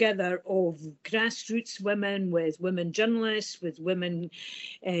coming together of grassroots women with women journalists, with women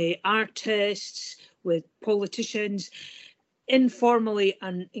artists, with politicians, informally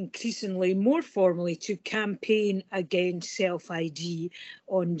and increasingly more formally, to campaign against self-ID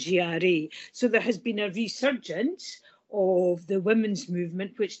on GRA. So there has been a resurgence of the women's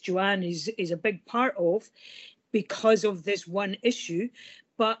movement, which Joanne is a big part of, because of this one issue.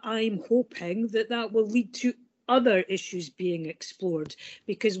 But I'm hoping that will lead to other issues being explored,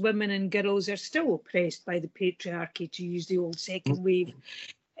 because women and girls are still oppressed by the patriarchy, to use the old second wave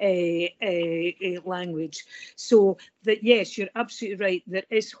language. So that, yes, you're absolutely right, there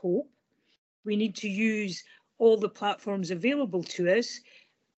is hope. We need to use all the platforms available to us,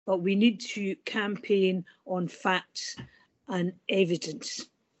 but we need to campaign on facts and evidence,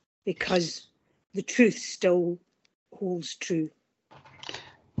 because the truth still holds true.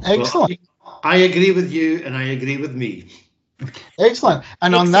 Excellent. Well, I agree with you, and I agree with me. Excellent.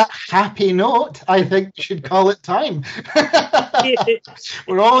 And on that happy note, I think we should call it time.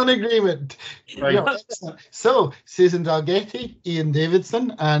 We're all in agreement. Right. No, excellent. So, Susan Dalgetty, Ian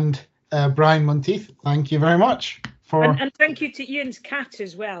Davidson, and Brian Monteith, thank you very much. And thank you to Ian's cat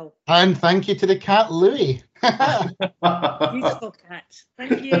as well. And thank you to the cat, Louis. Beautiful cat.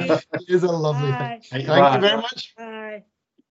 Thank you. It is a lovely thing. Thank you very much. Bye.